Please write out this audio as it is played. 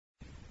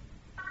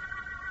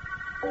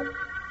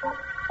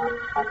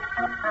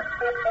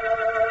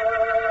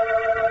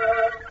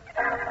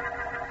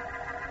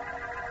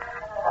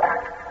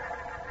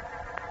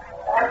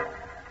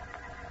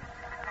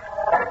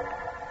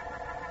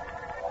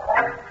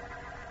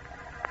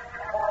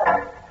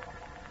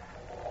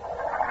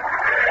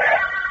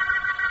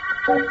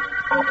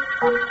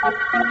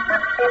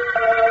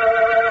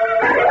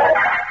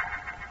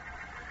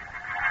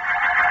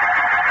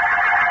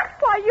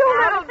Why, you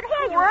little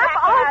twerp,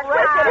 I'll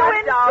break it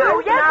up,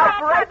 Doris. Now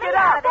break it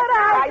up. But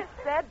I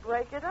said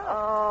break it up.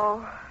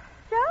 Oh.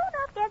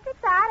 Joan gets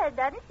excited,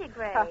 doesn't she,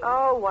 Grace?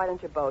 Oh, why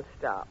don't you both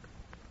stop?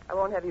 I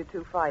won't have you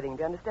two fighting,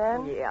 do you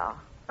understand? Yeah.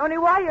 Only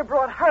why you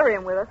brought her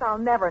in with us, I'll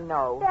never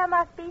know. There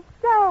must be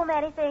so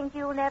many things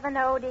you'll never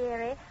know,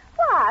 dearie.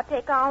 Why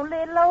pick on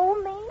little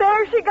old me?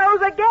 There she goes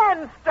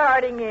again,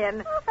 starting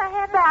in. Oh, for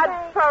heaven's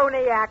That sake.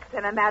 phony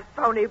accent and that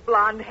phony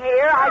blonde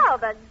hair. Oh,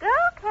 the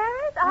girl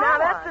carries on. Now,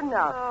 that's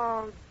enough.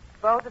 Oh,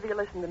 Both of you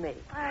listen to me.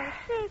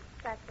 She's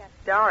such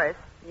a... Doris,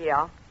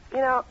 yeah. you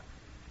know,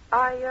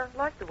 I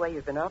like the way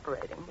you've been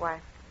operating. Why,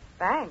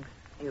 thanks.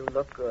 You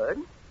look good,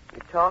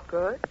 you talk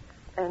good,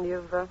 and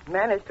you've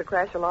managed to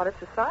crash a lot of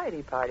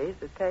society parties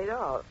that paid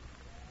off.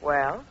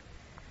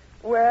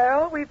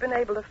 Well, we've been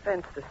able to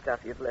fence the stuff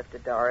you've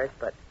lifted, Doris,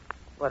 but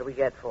what do we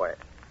get for it?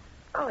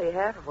 Only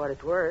half of what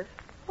it's worth.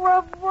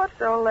 Well, what?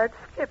 So let's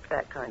skip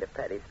that kind of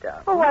petty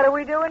stuff. Well, what do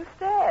we do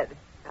instead?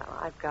 Now,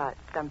 I've got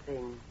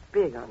something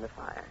big on the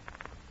fire.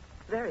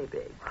 Very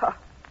big. Huh.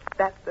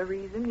 That's the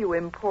reason you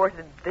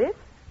imported this?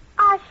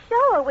 I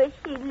sure wish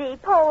she'd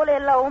leave poor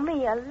little old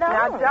me alone.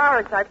 Now,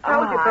 Doris, I've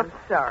told you... I'm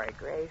sorry,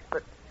 Grace,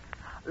 but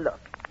look,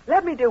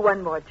 let me do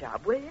one more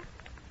job, will you?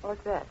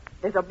 What's that?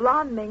 There's a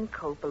blonde mink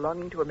coat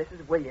belonging to a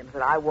Mrs. Williams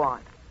that I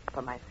want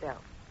for myself.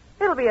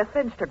 It'll be a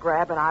cinch to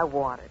grab, and I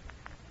want it.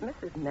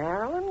 Mrs.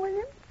 Marilyn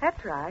Williams?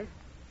 That's right.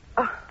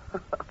 Oh,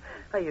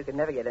 well, you can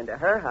never get into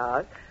her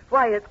house.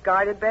 Why, it's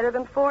guarded better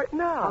than Fort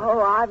Knox.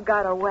 Oh, I've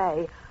got a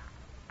way.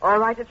 All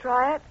right to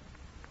try it?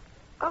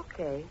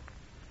 Okay.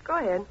 Go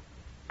ahead.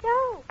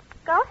 No,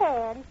 go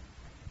ahead.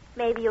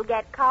 Maybe you'll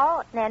get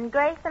caught, and then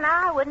Grace and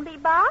I wouldn't be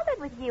bothered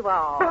with you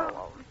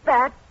all.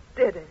 That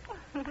did it.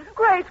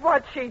 Grace,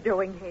 what's she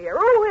doing here?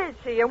 Who is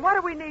she, and what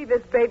do we need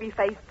this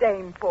baby-faced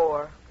dame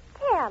for?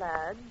 Tell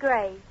her,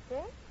 Gracie.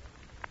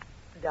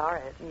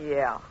 Doris,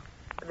 Yeah.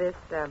 this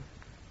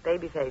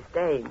baby-faced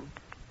dame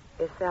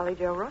is Sally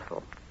Jo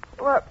Russell.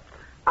 Well,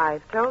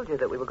 I've told you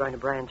that we were going to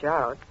branch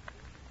out,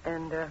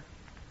 and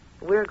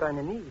we're going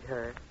to need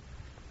her.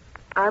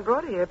 I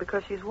brought her here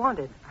because she's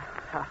wanted.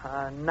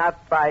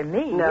 not by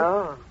me.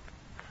 No.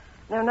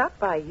 No, not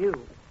by you.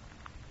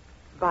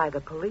 By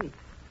the police.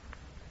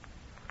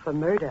 For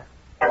murder.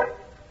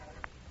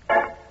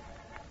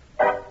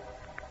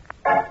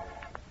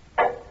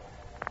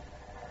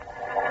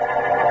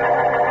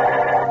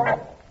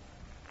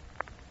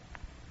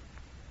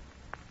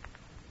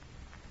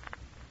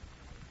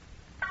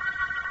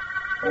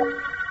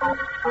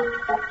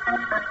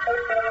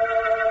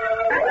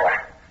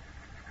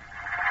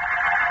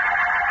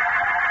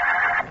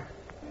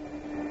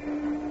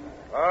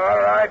 All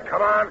right,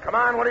 come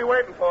on. What are you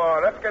waiting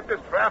for? Let's get this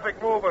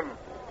traffic moving.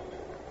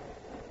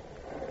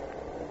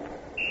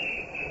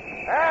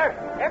 Hey,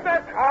 get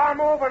that car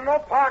moving. No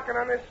parking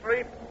on this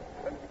street.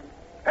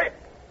 Hey,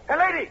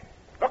 lady.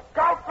 Look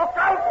out.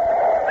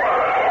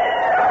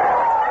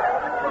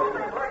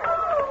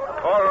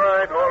 All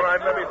right.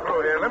 Let me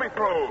through here.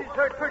 She's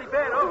hurt pretty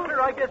bad,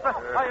 officer. I guess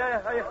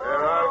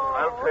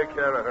I'll take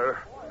care of her.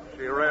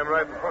 She ran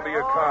right in front of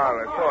your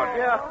car, I thought.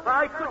 Yeah,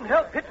 I couldn't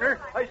help hitting her.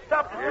 I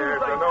stopped as soon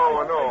Yes, as I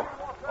know.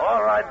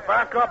 All right,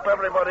 back up,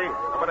 everybody.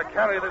 I'm going to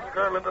carry this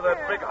girl into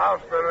that big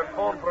house there and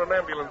phone for an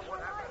ambulance.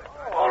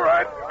 All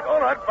right,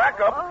 back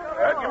up.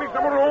 Give me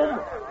some room.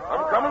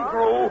 I'm coming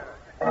through.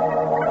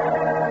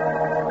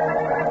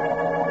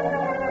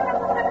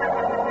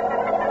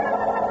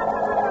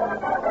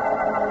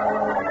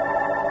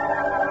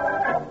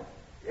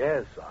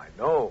 Yes, I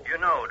know. You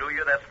know, do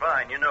you? That's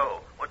fine. You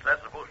know. What's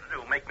that supposed to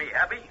do? Make me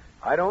happy?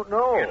 I don't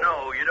know. You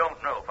know, you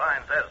don't know.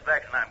 Fine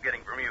satisfaction I'm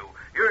getting from you.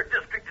 You're a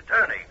district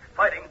attorney.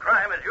 Fighting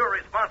crime is your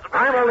responsibility.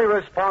 I'm only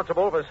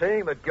responsible for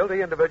seeing that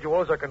guilty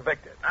individuals are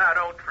convicted. Now,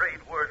 don't trade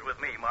words with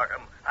me,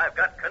 Markham. I've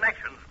got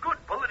connections, good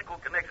political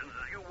connections,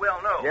 as you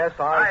well know. Yes,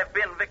 I've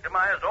been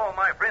victimized. All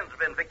my friends have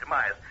been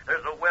victimized.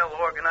 There's a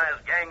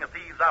well-organized gang of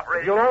thieves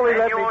operating, You'll only and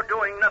let you're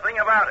doing nothing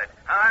about it.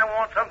 I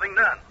want something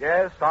done.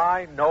 Yes,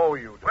 I know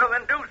you do. Well,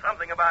 then do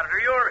something about it, or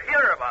you'll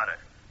hear about it.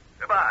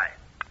 Goodbye.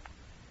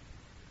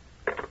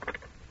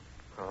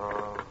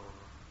 Oh.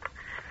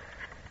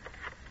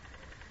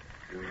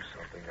 Do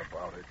something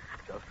about it.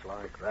 Just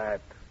like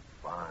that.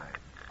 Fine.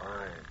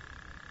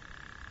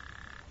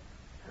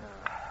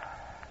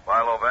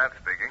 Philo Vance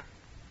speaking.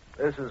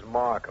 This is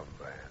Markham,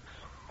 Vance.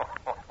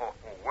 Oh,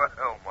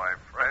 well, my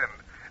friend,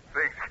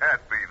 things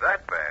can't be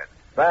that bad.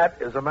 That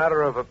is a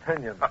matter of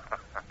opinion.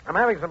 I'm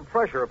having some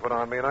pressure put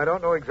on me, and I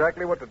don't know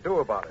exactly what to do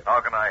about it.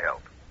 How can I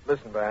help?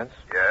 Listen, Vance.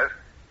 Yes?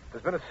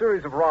 There's been a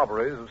series of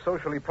robberies of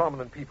socially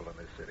prominent people in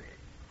this city.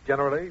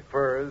 Generally,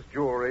 furs,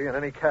 jewelry, and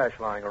any cash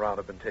lying around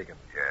have been taken.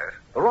 Yes.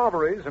 The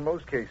robberies, in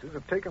most cases,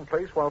 have taken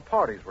place while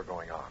parties were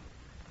going on.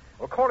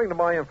 According to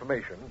my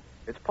information,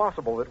 it's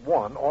possible that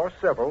one or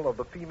several of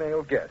the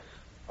female guests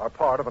are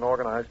part of an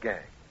organized gang.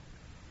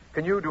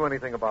 Can you do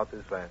anything about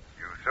this, Vance?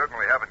 You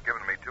certainly haven't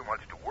given me too much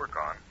to work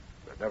on.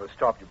 It never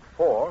stopped you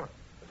before.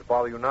 Does it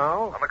bother you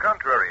now? On the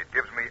contrary, it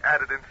gives me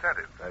added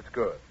incentive. That's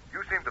good.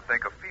 You seem to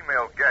think a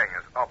female gang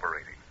is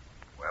operating.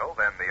 Well,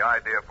 then the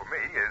idea for me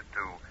is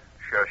to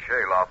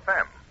chercher la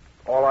femme.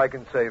 All I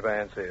can say,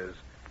 Vance, is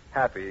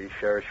happy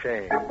share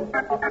shame.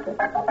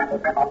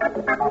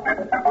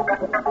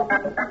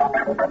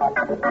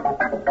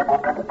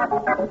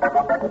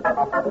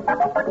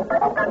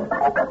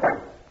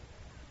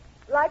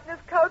 Like this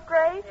coat,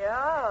 Grace?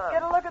 Yeah.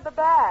 Get a look at the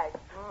bag.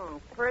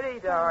 Pretty,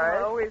 Doris.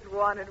 I always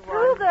wanted one.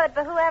 Too good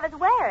for whoever's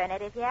wearing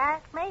it, if you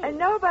ask me. And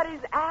nobody's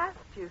asked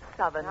you,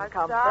 Southern Now,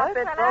 Comfort. stop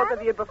it, Well, both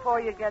of you, before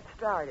you get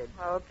started.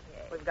 Okay.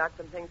 We've got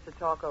some things to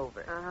talk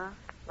over. Uh-huh.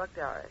 Look,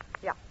 Doris.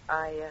 Yeah.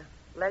 I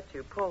let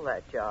you pull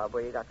that job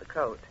where you got the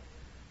coat.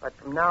 But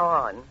from now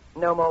on,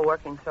 no more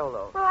working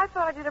solo. Well, I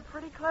thought I did a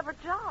pretty clever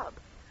job.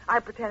 I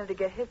pretended to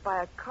get hit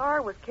by a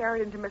car, was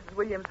carried into Mrs.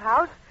 Williams'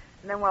 house,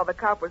 and then while the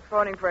cop was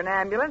phoning for an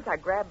ambulance, I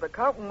grabbed the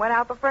coat and went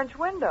out the French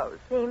windows.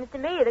 Seems to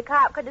me the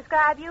cop could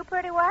describe you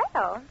pretty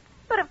well.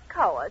 But of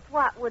course,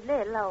 what would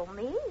little old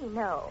me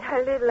know?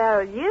 Little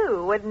old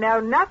you would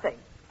know nothing.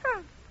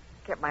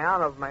 Kept my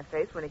arm over my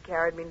face when he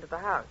carried me into the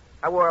house.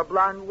 I wore a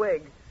blonde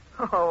wig.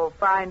 Oh,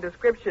 fine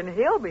description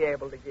he'll be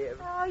able to give.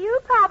 Oh, you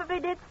probably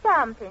did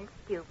something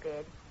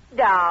stupid.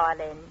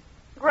 Darling.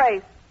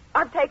 Grace,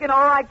 I've taken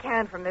all I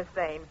can from this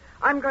thing.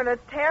 I'm going to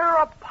tear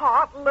her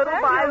apart little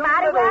by You're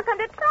mighty little. welcome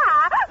to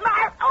try.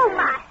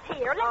 My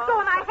hair. Let go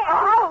of my hair.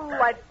 Oh,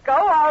 let go.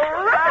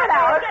 I'll rip it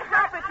out.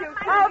 Stop it, you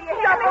two. I'll Do you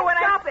hear stop me? her when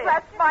Stop I it.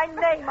 scratch my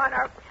name on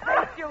her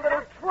face, you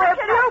little Break twerp.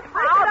 it up.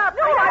 Break it up.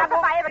 No, Break it I up if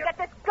won't. I ever get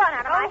this gun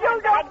out of my Oh, you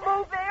handbag. don't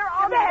move there.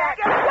 I'll There.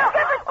 give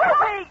it to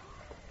me.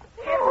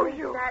 Oh,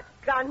 you. That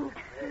gun.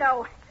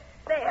 No.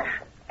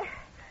 There.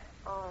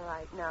 All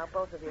right, now,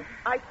 both of you.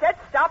 I said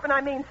stop, and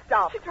I mean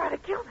stop. She tried to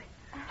kill me.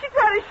 She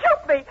tried to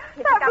shoot me.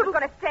 You think I was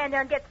going to stand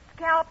there and get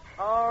scalped?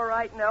 All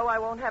right, no, I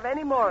won't have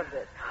any more of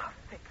this.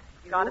 Fix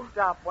you. Gotta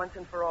stop once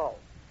and for all.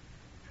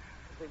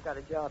 We've got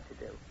a job to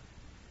do.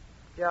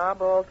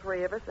 Job all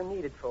three of us are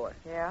needed for.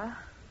 Yeah?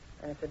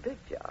 And it's a big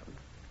job.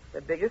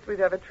 The biggest we've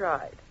ever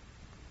tried.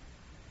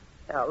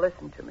 Now,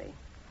 listen to me.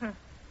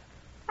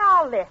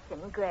 I'll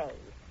listen, Grace.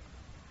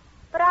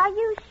 But are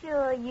you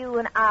sure you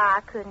and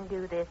I couldn't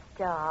do this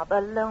job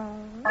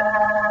alone?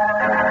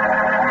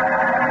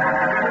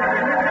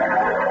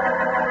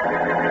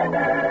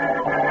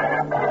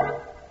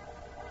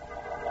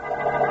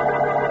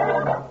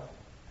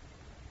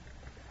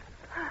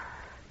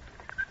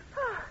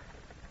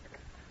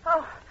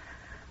 Oh,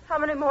 how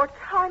many more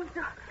times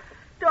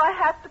do I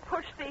have to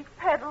push these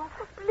pedals?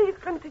 Please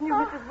continue,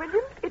 Mrs.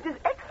 Williams. It is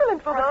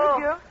excellent for the Oh.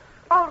 figure.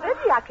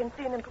 Already I can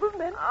see an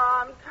improvement.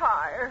 I'm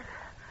tired.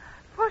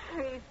 Pushing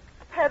these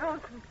pedals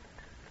and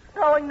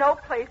going no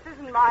places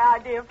in my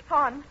idea of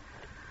fun.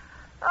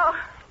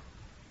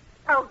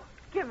 Oh,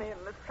 give me a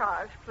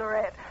massage,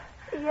 Florette.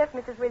 Yes,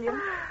 Mrs.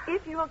 Williams.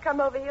 If you will come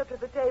over here to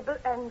the table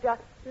and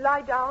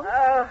lie down.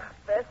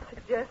 Best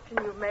suggestion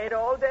you've made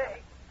all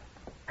day.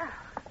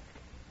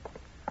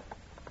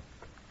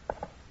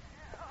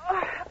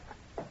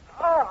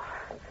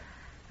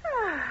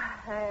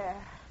 There.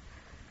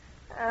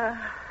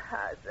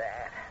 How's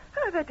that?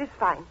 Oh, that is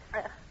fine.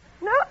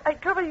 Now I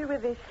cover you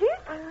with this sheet,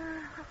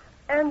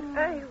 and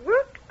I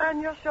work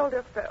on your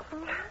shoulder first.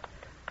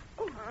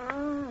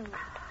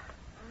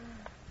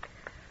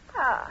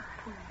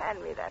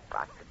 Hand me that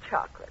box of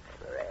chocolates,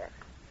 Florette.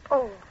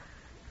 Oh,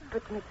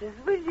 but Mrs.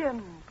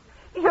 Williams,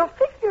 your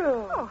figure.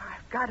 Oh,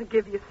 I've got to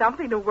give you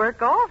something to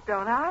work off,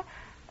 don't I?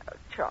 Oh,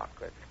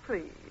 chocolates,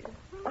 please.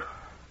 Well,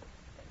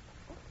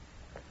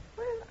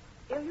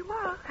 here you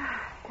are.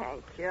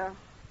 Thank you.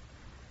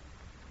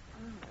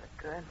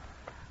 Good.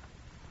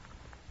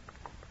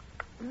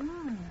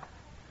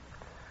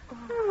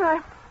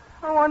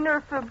 I wonder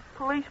if the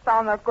police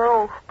found that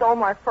girl who stole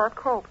my fur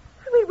coat.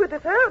 We would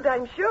have heard,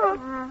 I'm sure.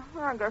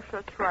 I guess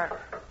that's right.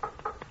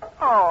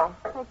 Oh,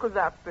 what could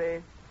that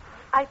be?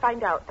 I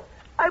find out.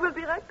 I will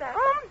be right back.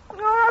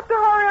 I'll have to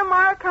hurry on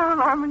my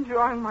account. I'm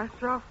enjoying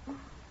myself.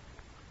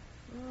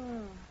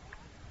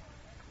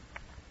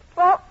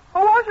 Well, who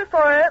was it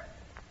for it?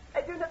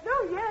 I do not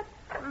know yet.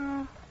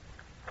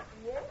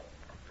 Yes?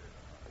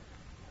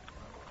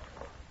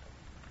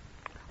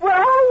 Well,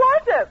 who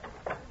was it?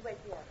 Wait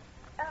here.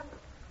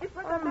 It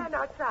was a man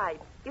outside.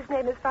 His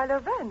name is Philo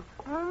Vance.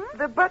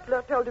 The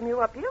butler told him you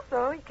were up here,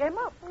 so he came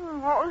up.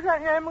 What was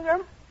that name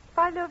again?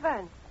 Philo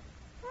Vance.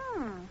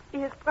 He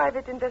is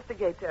private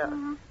investigator.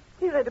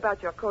 He read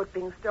about your coat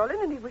being stolen,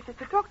 and he wishes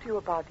to talk to you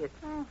about it.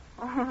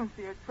 Is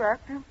he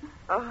attractive?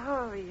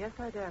 Oh, yes,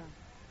 madame.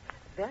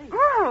 Very.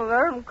 Oh,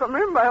 let him come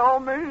in by all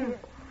means.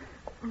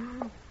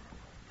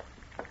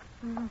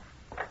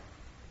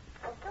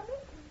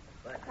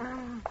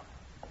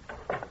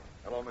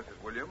 Hello,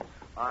 Mrs. Williams.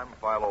 I'm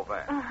Philo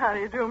Vance. How do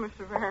you do,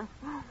 Mr. Vance?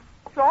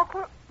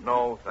 Chocolate?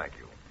 No, thank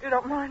you. You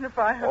don't mind if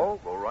I have... Oh,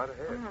 go right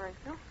ahead. Thank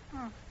you.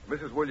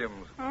 Mrs.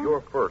 Williams,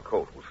 your fur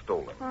coat was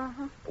stolen.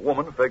 Mm-hmm. A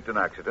woman faked an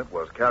accident,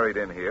 was carried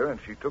in here, and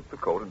she took the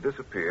coat and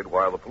disappeared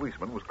while the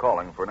policeman was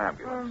calling for an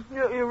ambulance.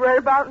 You read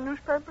about it in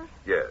newspapers?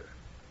 Yes.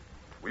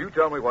 Will you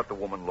tell me what the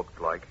woman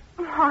looked like?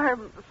 I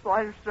haven't the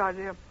slightest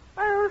idea.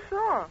 I never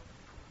saw her.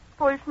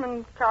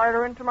 Policeman carried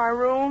her into my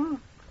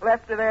room,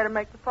 left her there to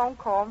make the phone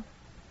call.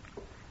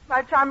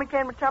 By the time he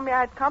came to tell me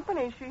I had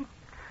company,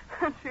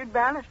 she'd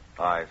vanished.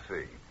 I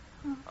see.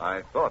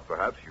 I thought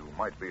perhaps you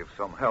might be of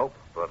some help,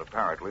 but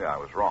apparently I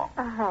was wrong.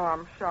 Oh,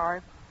 I'm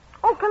sorry.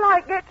 Oh, can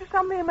I get you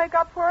something to make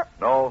up for it?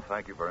 No,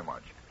 thank you very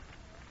much.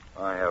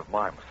 I have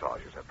my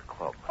massages at the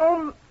club.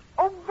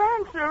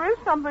 Vance, there is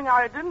something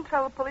I didn't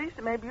tell the police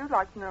that maybe you'd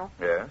like to know.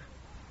 Yes?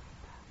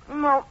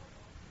 No,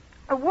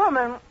 a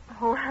woman,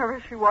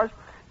 whoever she was,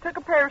 took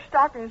a pair of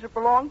stockings that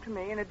belonged to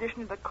me. In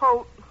addition to the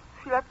coat,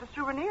 she left a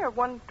souvenir,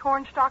 one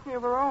torn stocking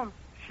of her own.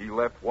 She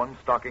left one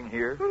stocking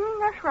here?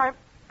 That's right.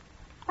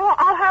 Well,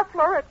 I'll have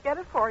Florette get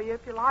it for you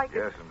if you like.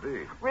 Yes,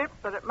 indeed.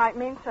 Ripped, but it might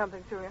mean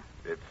something to you.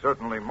 It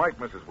certainly might,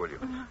 Mrs.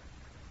 Williams.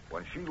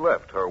 When she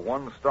left her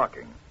one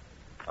stocking,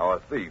 our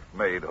thief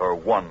made her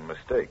one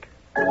mistake.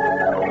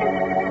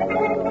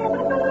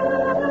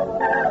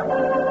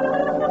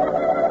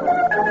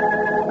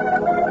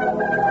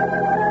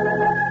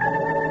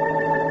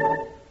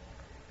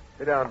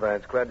 Sit down,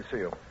 Vance. Glad to see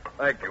you.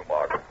 Thank you,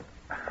 Markham.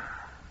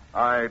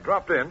 I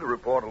dropped in to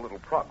report a little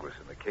progress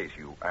in the case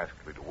you asked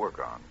me to work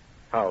on.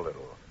 How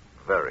little?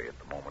 Very at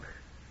the moment.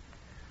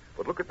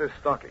 But look at this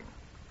stocking.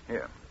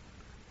 Here.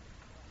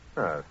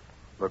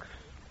 Looks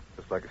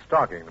just like a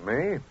stocking to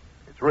me.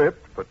 It's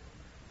ripped, but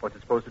what's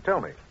it supposed to tell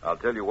me? I'll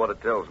tell you what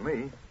it tells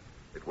me.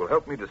 It will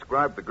help me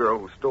describe the girl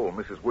who stole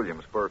Mrs.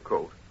 Williams' fur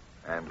coat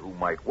and who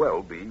might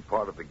well be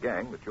part of the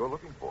gang that you're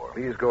looking for.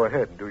 Please go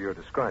ahead and do your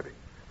describing.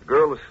 The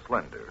girl is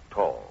slender,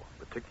 tall,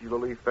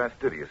 particularly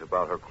fastidious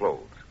about her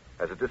clothes,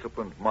 has a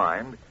disciplined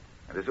mind,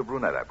 and is a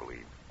brunette, I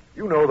believe.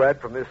 You know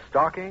that from this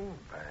stocking,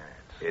 Vance?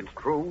 It's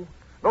true.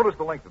 Notice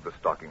the length of the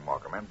stocking,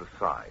 Markham, and the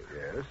size.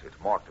 Yes? It's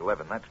marked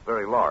 11. That's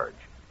very large.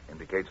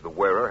 Indicates the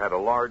wearer had a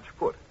large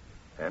foot.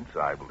 Hence,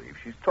 I believe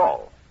she's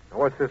tall. Now,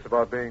 what's this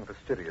about being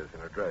fastidious in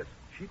her dress?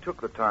 She took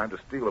the time to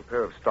steal a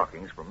pair of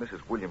stockings from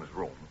Mrs. Williams'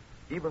 room,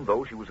 even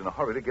though she was in a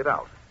hurry to get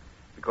out,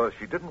 because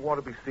she didn't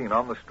want to be seen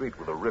on the street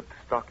with a ripped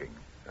stocking.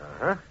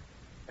 Uh-huh.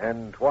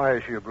 And why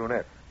is she a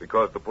brunette?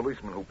 Because the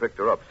policeman who picked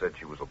her up said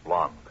she was a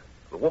blonde.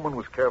 The woman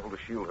was careful to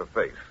shield her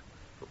face.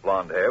 The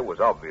blonde hair was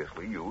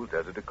obviously used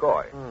as a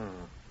decoy.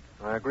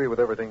 I agree with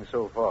everything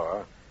so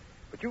far.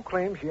 But you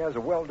claim she has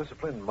a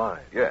well-disciplined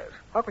mind. Yes.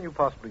 How can you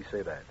possibly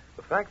say that?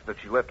 The fact that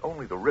she left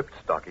only the ripped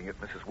stocking at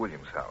Mrs.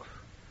 Williams' house.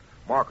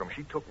 Markham,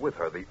 she took with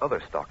her the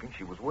other stocking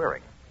she was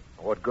wearing.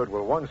 What good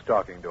will one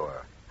stocking do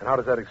her? And how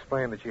does that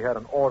explain that she had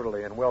an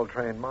orderly and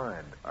well-trained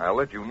mind? I'll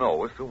let you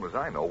know as soon as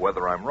I know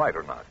whether I'm right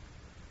or not.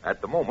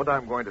 At the moment,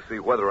 I'm going to see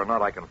whether or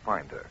not I can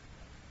find her.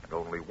 And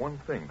only one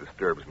thing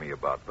disturbs me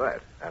about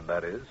that. And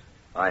that is?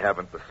 I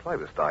haven't the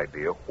slightest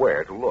idea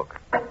where to look.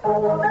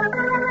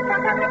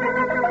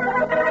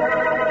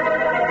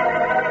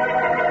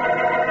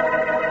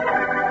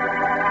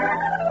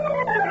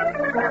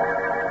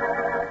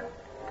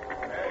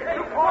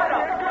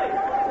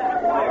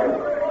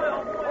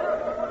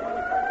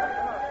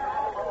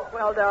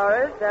 Well,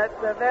 Doris, that's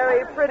a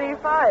very pretty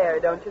fire,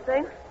 don't you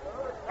think?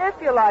 If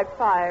you like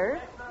fires.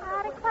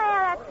 I declare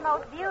that's the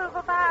most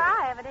beautiful fire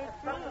I ever did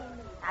see.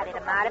 I did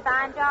a mighty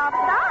fine job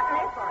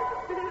starting it.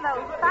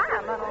 Those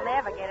firemen will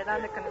never get it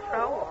under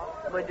control.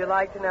 Would you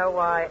like to know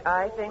why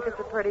I think it's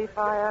a pretty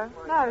fire?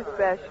 Not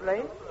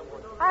especially.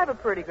 I have a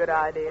pretty good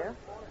idea.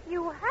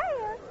 You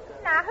have?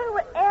 Now, who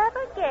would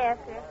ever guess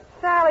it?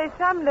 Sally,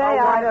 someday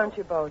why don't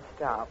you both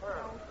stop?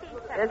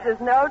 This is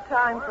no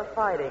time for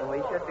fighting.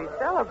 We should be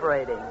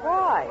celebrating.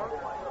 Why?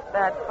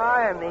 That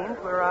fire means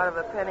we're out of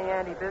the penny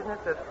ante business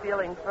of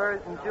stealing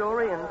furs and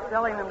jewelry and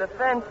selling them to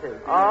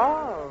fences.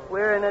 Oh.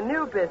 We're in a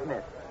new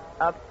business.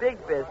 A big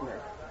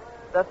business.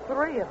 The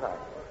three of us.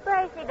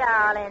 Gracie,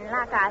 darling,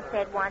 like I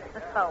said once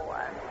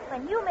before,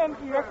 when you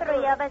mention the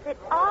three of us, it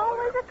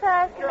always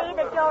occurs to me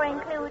that you're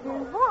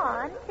including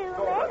one too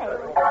many.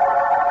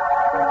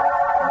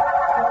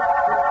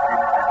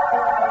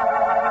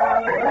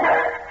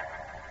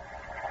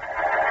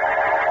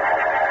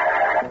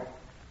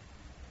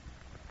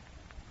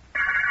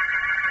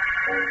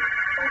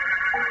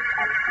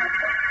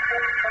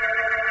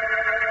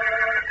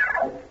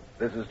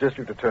 This is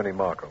District Attorney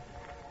Markham.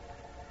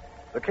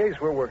 The case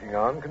we're working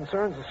on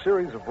concerns a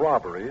series of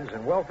robberies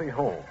in wealthy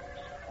homes,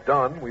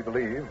 done, we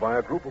believe, by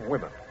a group of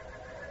women.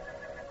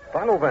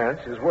 Philo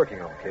Vance is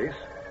working on the case,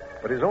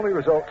 but his only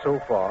result so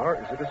far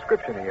is a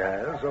description he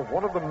has of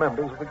one of the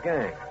members of the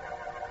gang,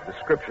 a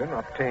description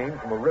obtained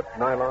from a ripped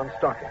nylon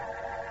stocking.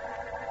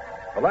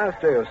 The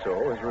last day or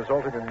so has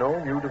resulted in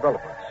no new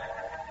developments,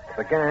 but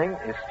the gang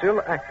is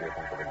still active,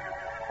 we believe,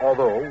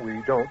 although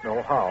we don't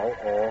know how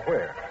or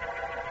where.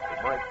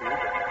 It might be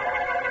that...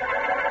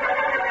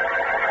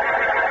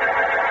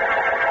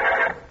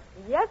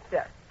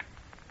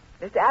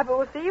 Mr. Abbott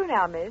will see you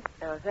now, miss.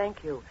 Oh,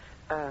 thank you.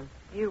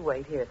 You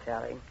wait here,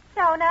 Sally.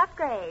 Sure enough,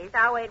 Grace.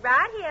 I'll wait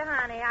right here,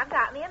 honey. I've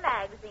got me a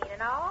magazine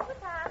and all the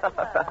time.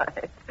 All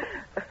right.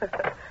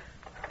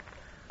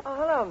 Oh,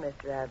 hello,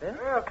 Mr. Abbott.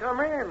 Well, come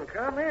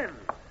in.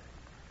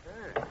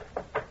 Hey,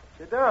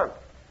 sit down.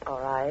 All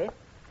right.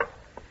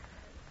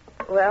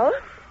 Well,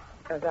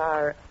 has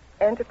our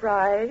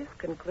enterprise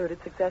concluded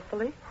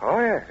successfully? Oh,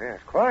 yes,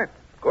 quite.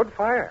 Good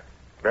fire.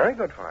 Very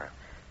good fire.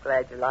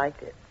 Glad you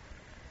liked it.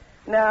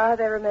 Now,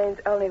 there remains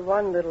only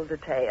one little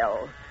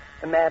detail.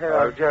 The matter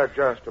of...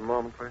 Just a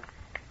moment, please.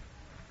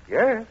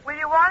 Yes? Will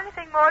you want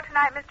anything more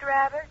tonight, Mr.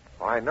 Abbott?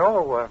 Why,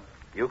 no.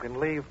 You can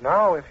leave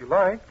now if you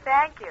like.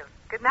 Thank you.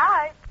 Good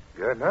night.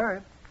 Good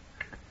night.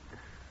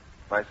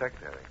 My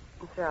secretary.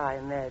 So I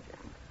imagine.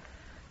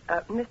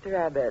 Mr.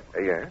 Abbott,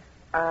 Yes?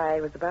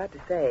 I was about to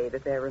say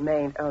that there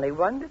remained only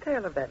one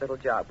detail of that little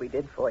job we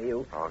did for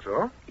you.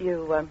 Also?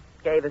 You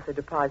gave us a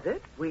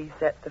deposit. We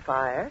set the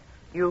fire.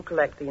 You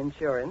collect the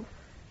insurance.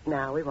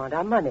 Now we want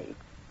our money.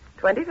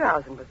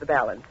 $20,000 was the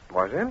balance.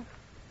 Was it?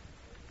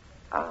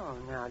 Oh,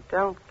 now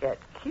don't get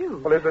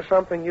cute. Well, is there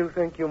something you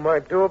think you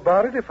might do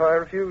about it if I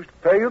refuse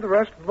to pay you the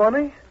rest of the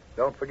money?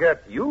 Don't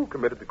forget, you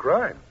committed the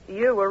crime.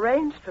 You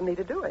arranged for me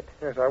to do it.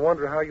 Yes, I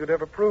wonder how you'd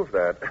ever prove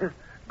that.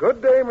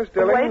 Good day, Miss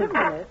Dilling. Wait a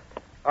minute.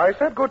 I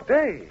said good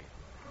day.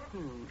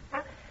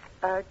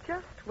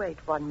 Just wait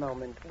one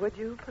moment, would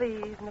you,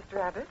 please, Mr.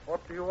 Abbott?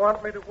 What do you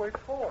want me to wait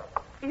for?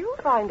 You'll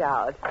find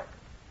out.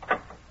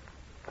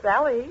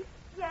 Sally,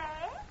 Yes?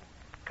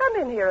 come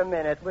in here a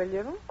minute, will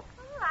you?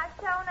 Oh, I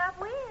sure enough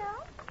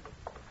will.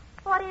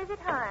 What is it,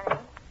 honey?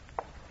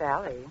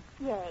 Sally,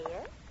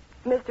 Yes?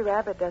 Mr.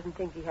 Abbott doesn't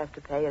think he has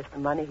to pay us the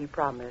money he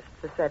promised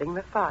for setting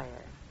the fire.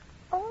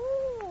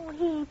 Oh,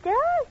 he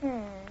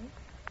doesn't.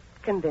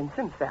 Convince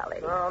him, Sally.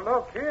 Now,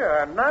 look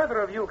here. Neither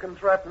of you can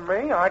threaten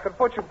me. I could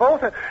put you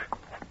both in...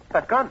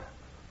 That gun.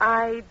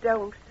 I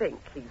don't think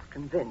he's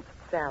convinced,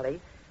 Sally.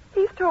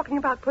 He's talking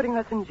about putting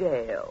us in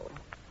jail.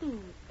 He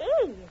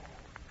is.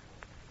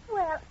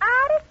 Well,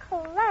 I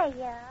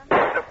declare.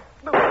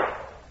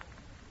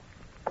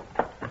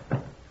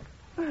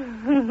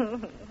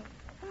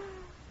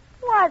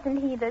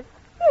 Wasn't he the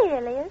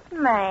silliest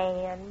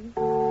man?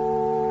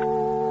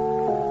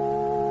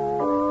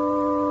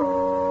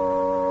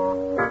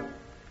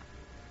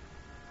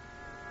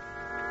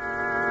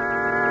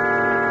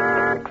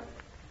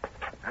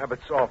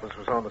 Abbott's office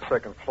was on the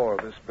second floor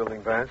of this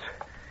building, Vance.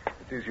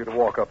 It's easier to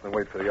walk up than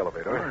wait for the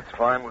elevator. Well, it's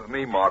fine with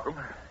me, Markham.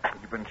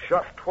 You've been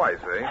shot twice,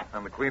 eh?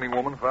 And the cleaning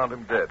woman found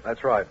him dead.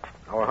 That's right.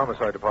 Our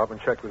homicide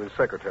department checked with his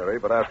secretary,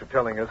 but after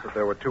telling us that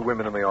there were two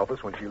women in the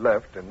office when she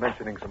left and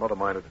mentioning some other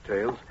minor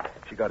details,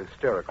 she got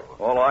hysterical.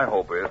 All I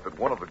hope is that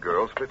one of the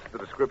girls fits the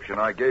description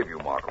I gave you,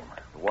 Markham.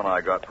 The one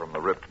I got from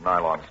the ripped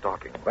nylon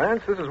stocking.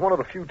 Vance, this is one of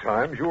the few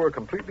times you were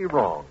completely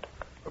wrong.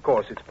 Of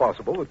course, it's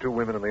possible the two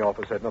women in the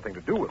office had nothing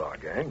to do with our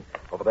gang,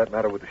 or for that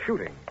matter with the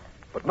shooting.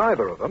 But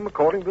neither of them,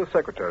 according to the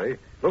secretary,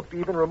 looked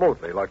even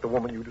remotely like the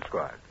woman you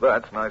described.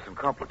 That's nice and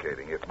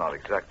complicating, if not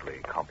exactly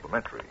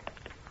complimentary.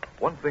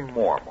 One thing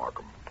more,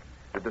 Markham.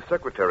 Did the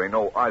secretary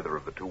know either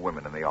of the two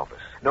women in the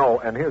office? No,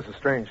 and here's the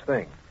strange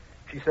thing.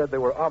 She said they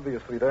were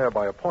obviously there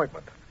by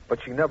appointment, but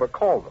she never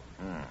called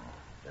them.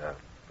 Yeah,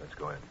 let's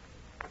go in.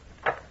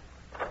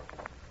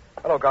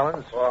 Hello,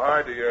 Collins. Well,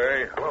 hi,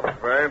 D.A. Hello,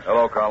 Mr. Vance.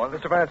 Hello, Collins.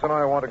 Mr. Vance and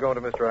I want to go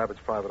into Mr. Abbott's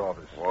private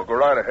office. Well, go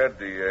right ahead,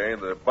 D.A.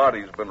 The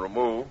body's been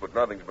removed, but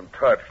nothing's been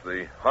touched.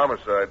 The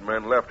homicide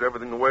men left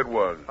everything the way it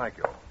was. Thank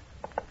you.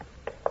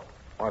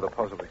 Why the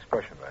puzzled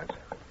expression, Vance?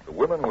 The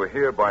women were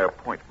here by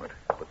appointment,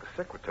 but the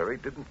secretary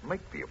didn't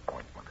make the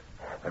appointment.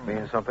 That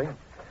means something?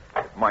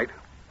 It might.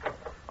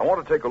 I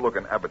want to take a look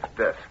in Abbott's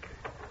desk.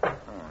 Oh,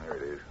 here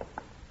it is.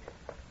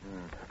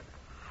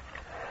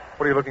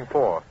 What are you looking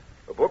for?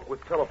 A book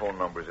with telephone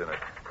numbers in it.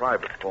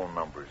 Private phone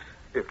numbers,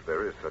 if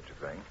there is such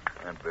a thing.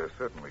 And there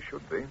certainly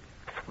should be.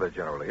 There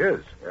generally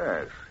is.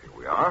 Yes, here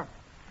we are.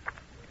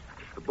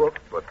 It's the book,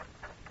 but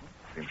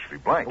it seems to be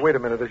blank. Wait a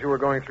minute. As you were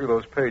going through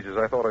those pages,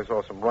 I thought I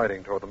saw some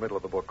writing toward the middle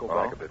of the book. Go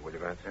Oh? back a bit, will you,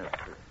 Vance? Yes.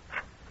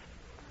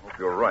 Hope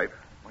you're right.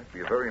 Might be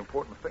a very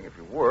important thing if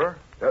you were.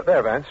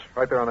 There, Vance.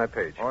 Right there on that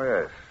page. Oh,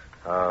 yes.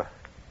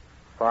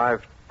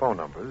 5 phone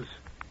numbers.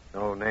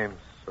 No names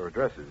or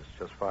addresses,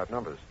 just 5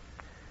 numbers.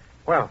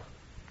 Well,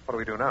 what do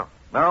we do now?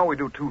 Now we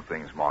do two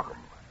things, Markham.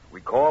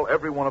 We call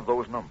every one of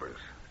those numbers,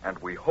 and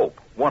we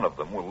hope one of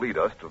them will lead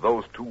us to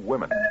those two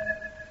women.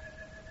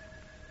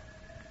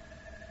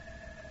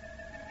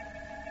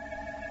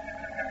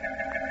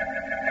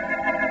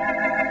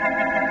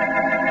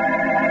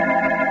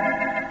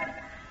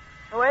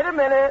 Wait a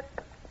minute.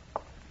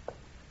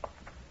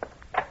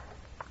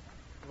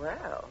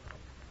 Well,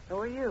 who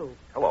are you?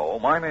 Hello,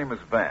 my name is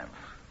Vance.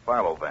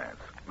 Philo Vance.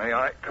 May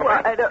I come Well,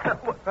 in? I don't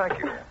know. Thank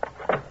you.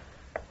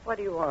 What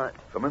do you want?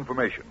 Some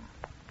information.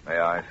 May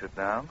I sit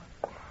down?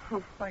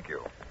 Thank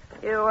you.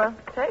 You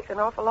take an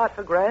awful lot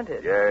for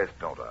granted. Yes,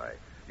 don't I?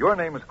 Your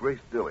name is Grace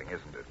Dilling,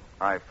 isn't it?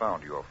 I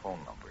found your phone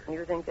number.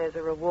 You think there's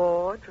a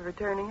reward for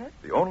returning it?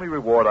 The only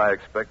reward I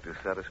expect is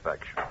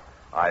satisfaction.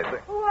 I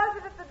think... Who was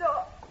it at the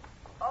door?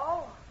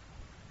 Oh,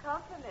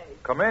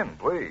 Come in,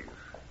 please.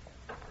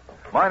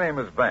 My name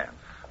is Vance.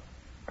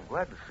 I'm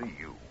glad to see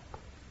you.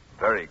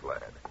 Very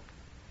glad.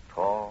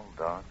 Tall,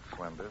 dark,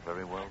 slender,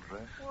 very well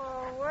dressed.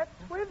 Well,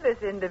 what's with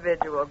this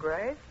individual,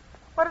 Grace?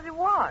 What does he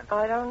want?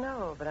 I don't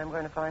know, but I'm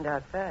going to find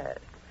out fast.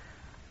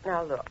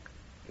 Now, look,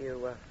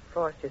 you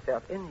forced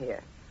yourself in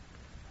here.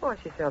 Force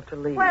yourself to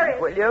leave,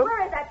 will you?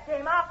 Where is that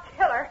dame? I'll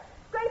kill her.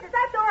 Grace, is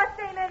that Doris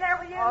Dame in there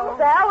with you? Oh,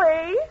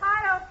 Sally,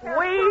 I don't care.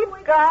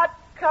 we've got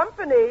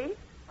company.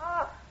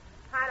 Oh,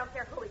 I don't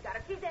care who we got.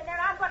 If she's in there,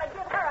 I'm going to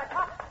give her a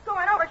talk.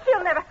 Going over,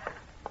 she'll never...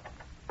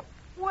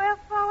 Well,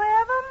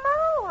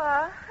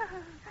 forevermore.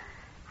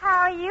 How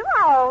are you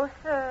all,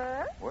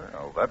 sir?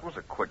 Well, that was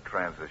a quick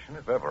transition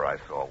if ever I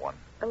saw one.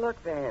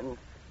 Look, Vance,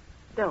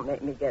 don't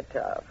make me get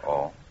tough.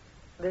 Oh?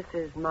 This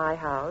is my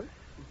house.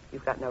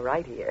 You've got no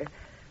right here.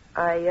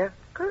 I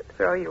could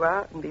throw you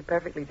out and be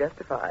perfectly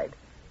justified.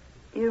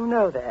 You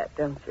know that,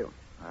 don't you?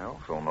 I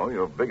also know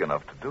you're big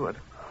enough to do it.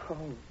 Oh,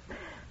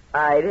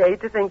 I'd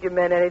hate to think you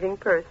meant anything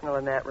personal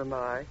in that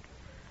remark.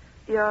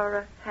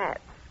 Your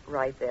hat's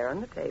right there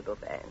on the table,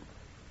 Vance.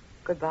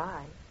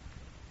 Goodbye.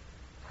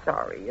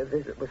 Sorry your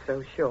visit was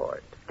so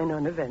short and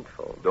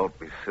uneventful. Don't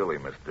be silly,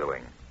 Miss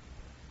Dilling.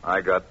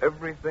 I got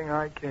everything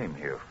I came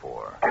here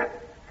for.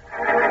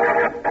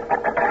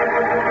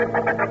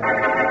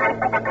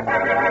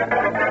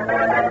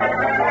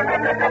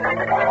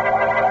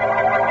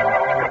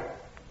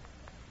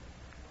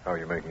 How are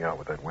you making out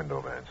with that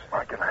window, Vance?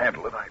 I can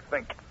handle it, I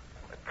think.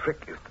 The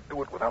trick is to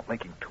do it without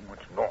making too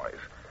much noise.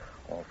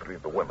 All three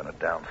of the women are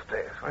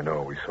downstairs. I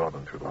know. We saw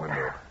them through the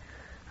window.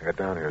 I got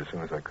down here as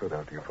soon as I could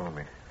after you phoned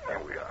me. There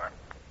we are.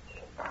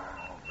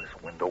 Oh, this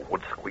window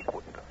would squeak,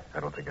 wouldn't it? I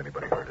don't think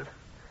anybody heard it.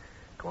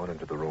 Go on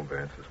into the room,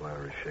 Vance. This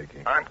ladder is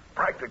shaky. I'm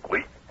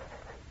practically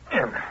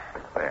in.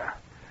 There.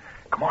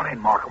 Come on in,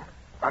 Markham.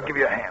 I'll give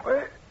you a hand.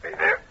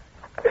 There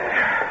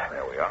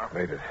we are.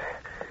 Made it.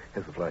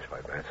 Here's the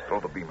flashlight, Vance. Throw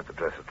the beam at the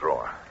dresser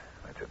drawer.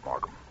 That's it,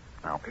 Markham.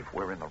 Now, if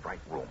we're in the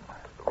right room,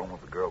 the room of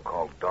the girl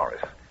called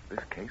Doris,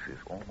 this case is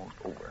almost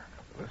over.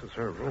 This is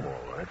her room,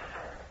 all right.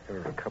 Here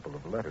are a couple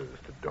of letters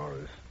to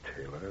Doris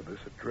Taylor, this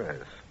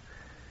address.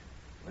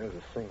 There's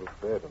a single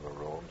bed in the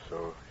room,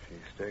 so she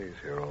stays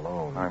here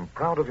alone. I'm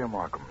proud of you,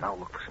 Markham. Now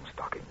look for some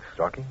stockings.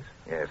 Stockings?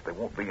 Yes, they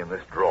won't be in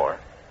this drawer.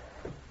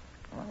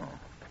 Oh,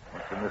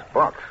 what's in this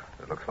box?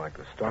 It looks like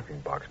the stocking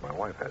box my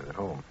wife has at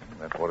home.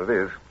 That's what it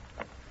is.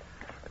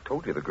 I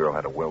told you the girl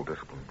had a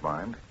well-disciplined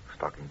mind.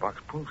 Stocking box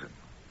proves it.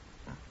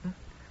 Mm-hmm.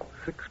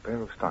 6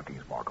 pair of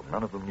stockings, Markham.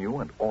 None of them new,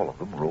 and all of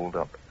them rolled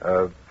up.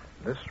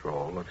 This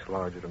roll looks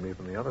larger to me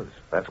than the others.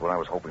 That's what I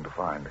was hoping to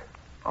find.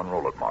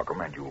 Unroll it, Markham,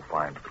 and you'll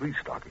find 3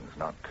 stockings,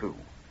 not 2.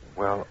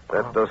 Well,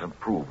 that doesn't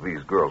prove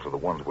these girls are the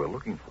ones we're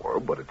looking for,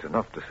 but it's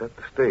enough to set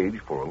the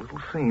stage for a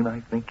little scene I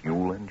think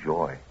you'll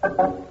enjoy.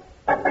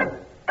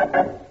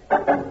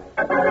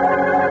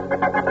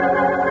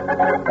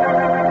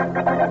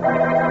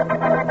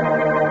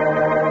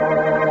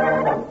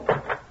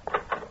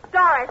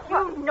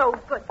 No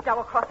good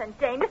double-crossing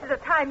dame. This is the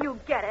time you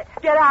get it.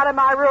 Get out of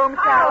my room,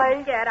 Sally.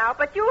 I'll get out,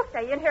 but you'll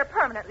stay in here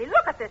permanently.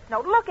 Look at this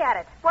note. Look at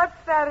it. What's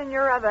that in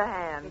your other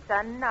hand? It's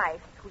a knife,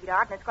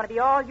 sweetheart, and it's going to be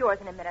all yours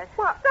in a minute.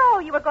 What? So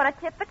you were going to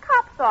tip the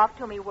cops off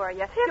to me, were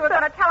you? You were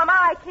going to tell them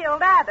I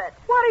killed Abbott.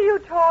 What are you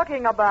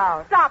talking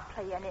about? Stop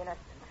playing innocent.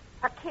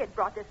 A kid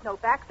brought this note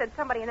back, said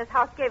somebody in this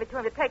house gave it to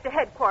him to take to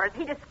headquarters.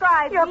 He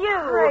described You're you.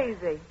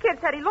 Crazy. Kid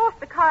said he lost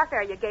the car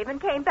fare you gave him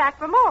and came back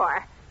for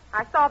more.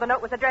 I saw the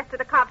note was addressed to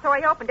the cops, so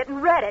I opened it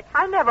and read it.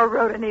 I never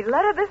wrote any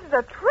letter. This is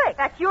a trick.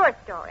 That's your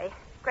story.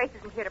 Grace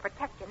isn't here to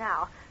protect you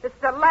now. This is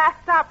the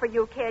last stop for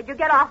you, kid. You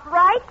get off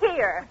right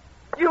here.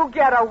 You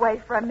get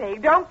away from me.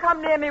 Don't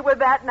come near me with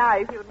that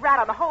knife. You'd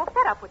rattle the whole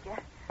setup, would you?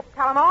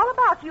 Tell them all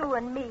about you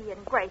and me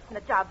and Grace and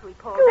the jobs we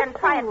pulled. Then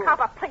try and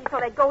cop a plea so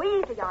they go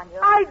easy on you.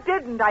 I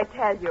didn't, I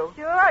tell you.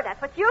 Sure, that's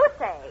what you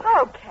say.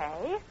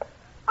 Okay.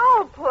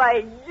 I'll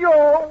play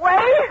your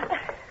way.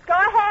 Go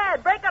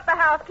ahead. Break up the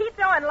house. Keep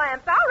throwing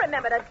lamps. I'll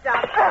remember to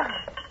dump.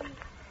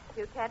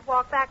 You can't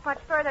walk back much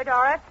further,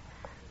 Doris.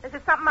 This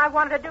is something I've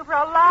wanted to do for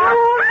a long time.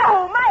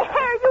 Oh, my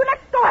hair. You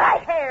next door. My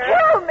hair.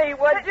 Kill me,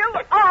 would you?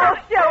 I'll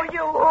show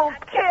you who'll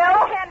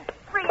kill.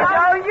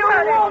 No, you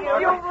won't,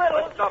 you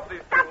little... Stop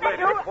these two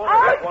ladies.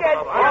 I'll get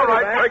you. All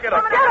right, break it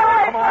up. Get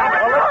away. Come on.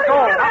 Let's go.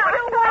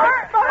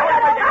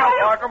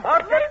 Markham. All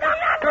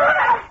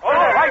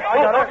right,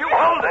 both of you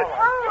hold it.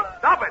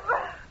 Stop it.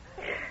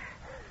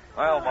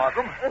 Well,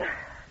 Markham,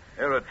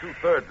 here are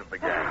 2/3 of the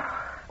gang.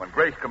 When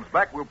Grace comes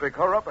back, we'll pick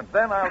her up, and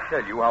then I'll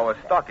tell you how a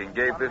stocking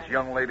gave this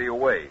young lady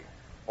away.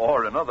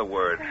 Or, in other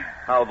words,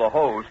 how the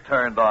hose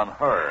turned on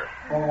her.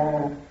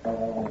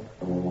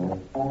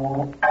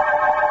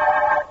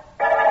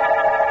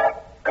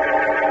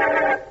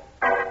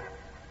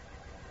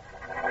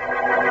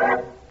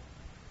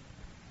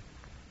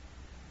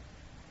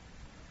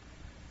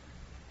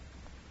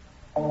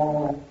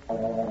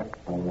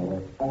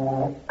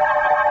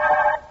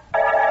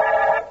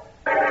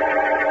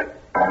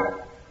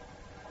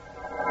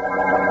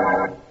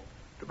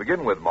 To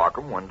begin with,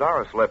 Markham, when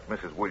Doris left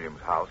Mrs.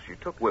 Williams' house, she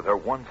took with her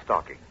 1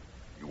 stocking.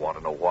 You want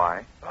to know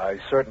why? I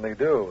certainly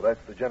do.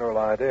 That's the general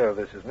idea of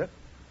this, isn't it?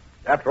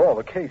 After all,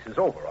 the case is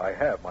over. I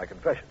have my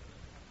confessions.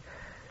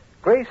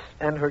 Grace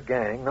and her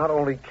gang not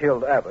only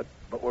killed Abbott,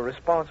 but were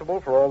responsible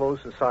for all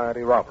those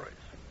society robberies.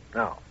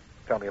 Now,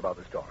 tell me about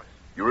this Doris.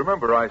 You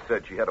remember I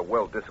said she had a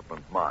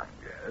well-disciplined mind.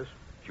 Yes?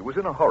 She was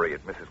in a hurry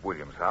at Mrs.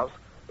 Williams' house,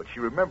 but she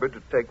remembered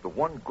to take the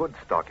one good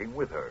stocking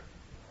with her.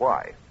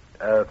 Why?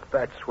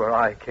 That's where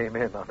I came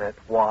in on that.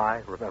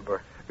 Why,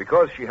 remember?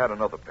 Because she had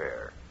another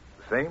pair,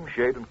 the same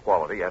shade and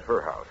quality at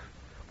her house.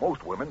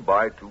 Most women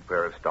buy 2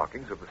 pairs of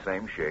stockings of the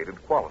same shade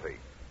and quality,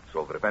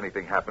 so that if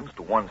anything happens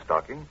to one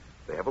stocking,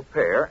 they have a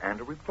pair and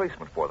a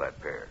replacement for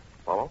that pair.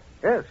 Follow?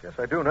 Yes,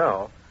 I do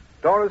now.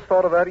 Doris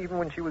thought of that even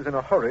when she was in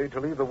a hurry to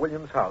leave the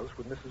Williams house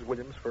with Mrs.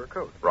 Williams' fur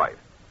coat. Right.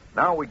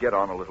 Now we get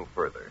on a little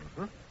further.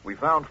 Mm-hmm. We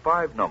found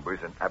 5 numbers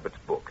in Abbott's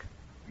book.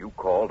 You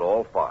called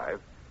all 5,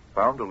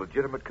 found a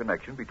legitimate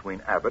connection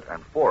between Abbott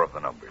and 4 of the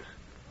numbers.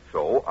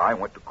 So I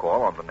went to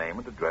call on the name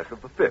and address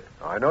of the 5th.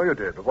 I know you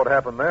did, but what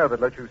happened there that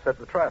let you set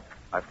the trap?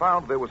 I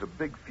found there was a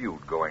big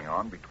feud going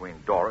on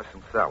between Doris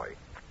and Sally.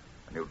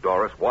 I knew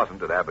Doris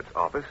wasn't at Abbott's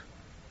office.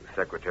 The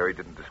secretary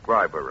didn't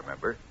describe her,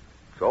 remember?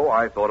 So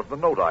I thought of the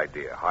note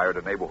idea, hired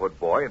a neighborhood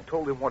boy, and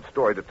told him what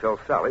story to tell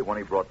Sally when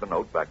he brought the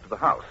note back to the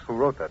house. Who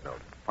wrote that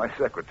note? My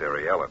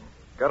secretary, Ellen.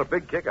 Got a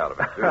big kick out of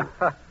it,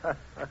 too.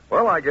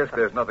 Well, I guess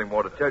there's nothing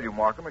more to tell you,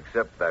 Markham,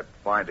 except that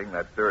finding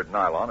that 3rd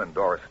nylon in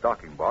Doris'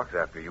 stocking box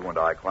after you and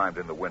I climbed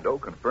in the window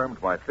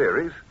confirmed my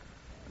theories.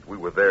 And we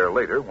were there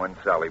later when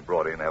Sally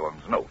brought in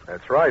Ellen's note.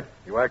 That's right.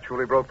 You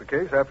actually broke the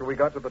case after we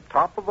got to the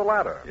top of the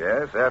ladder.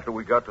 Yes, after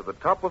we got to the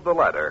top of the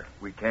ladder,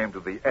 we came to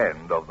the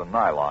end of the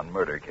Nylon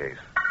murder case.